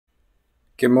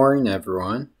Good morning,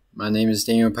 everyone. My name is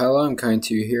Daniel Pella. I'm coming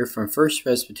to you here from First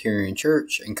Presbyterian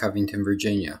Church in Covington,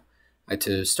 Virginia. I'd like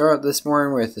to start out this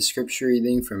morning with a scripture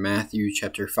reading from Matthew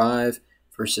chapter 5,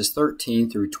 verses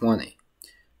 13 through 20.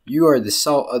 You are the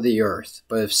salt of the earth,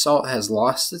 but if salt has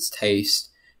lost its taste,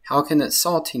 how can its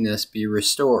saltiness be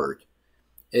restored?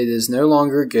 It is no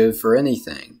longer good for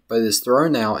anything, but is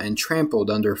thrown out and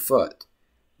trampled underfoot.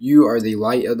 You are the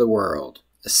light of the world.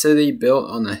 A city built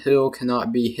on a hill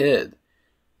cannot be hid.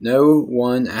 No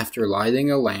one, after lighting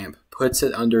a lamp, puts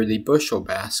it under the bushel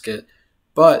basket,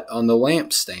 but on the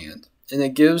lampstand, and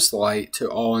it gives light to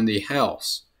all in the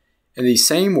house. In the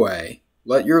same way,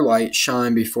 let your light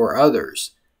shine before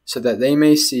others, so that they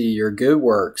may see your good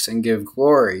works and give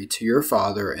glory to your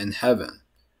Father in heaven.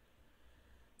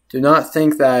 Do not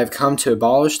think that I have come to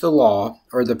abolish the law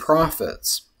or the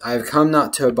prophets. I have come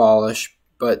not to abolish,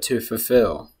 but to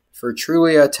fulfill. For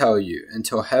truly I tell you,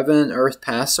 until heaven and earth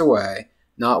pass away,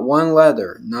 not one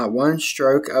letter, not one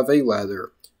stroke of a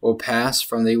letter will pass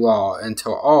from the law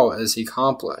until all is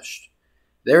accomplished.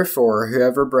 Therefore,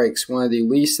 whoever breaks one of the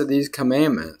least of these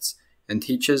commandments and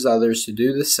teaches others to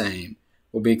do the same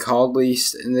will be called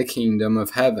least in the kingdom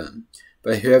of heaven.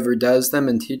 But whoever does them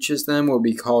and teaches them will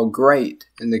be called great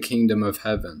in the kingdom of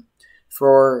heaven.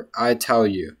 For I tell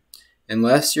you,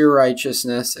 unless your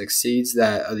righteousness exceeds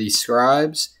that of the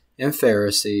scribes and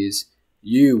Pharisees,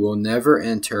 you will never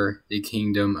enter the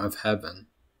kingdom of heaven.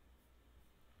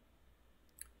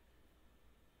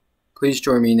 Please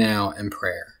join me now in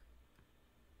prayer.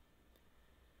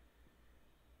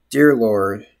 Dear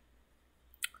Lord,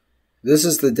 this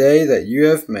is the day that you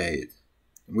have made.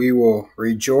 We will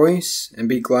rejoice and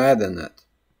be glad in it.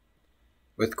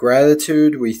 With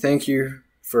gratitude, we thank you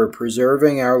for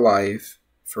preserving our life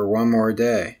for one more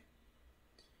day.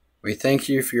 We thank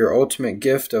you for your ultimate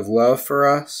gift of love for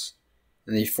us,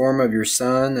 in the form of your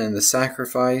Son and the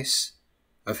sacrifice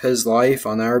of his life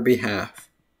on our behalf.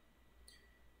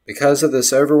 Because of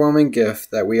this overwhelming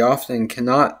gift that we often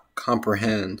cannot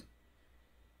comprehend,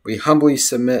 we humbly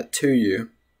submit to you.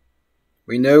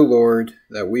 We know, Lord,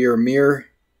 that we are mere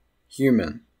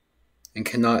human and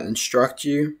cannot instruct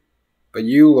you, but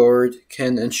you, Lord,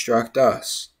 can instruct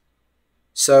us.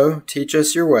 So teach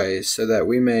us your ways so that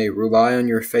we may rely on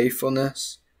your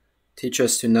faithfulness. Teach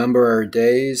us to number our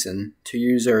days and to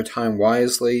use our time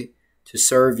wisely to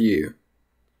serve you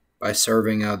by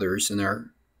serving others in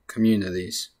our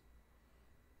communities.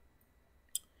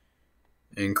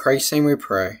 In Christ's name we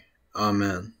pray.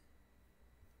 Amen.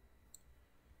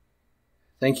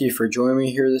 Thank you for joining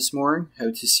me here this morning.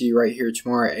 Hope to see you right here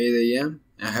tomorrow at 8 a.m.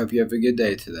 I hope you have a good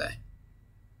day today.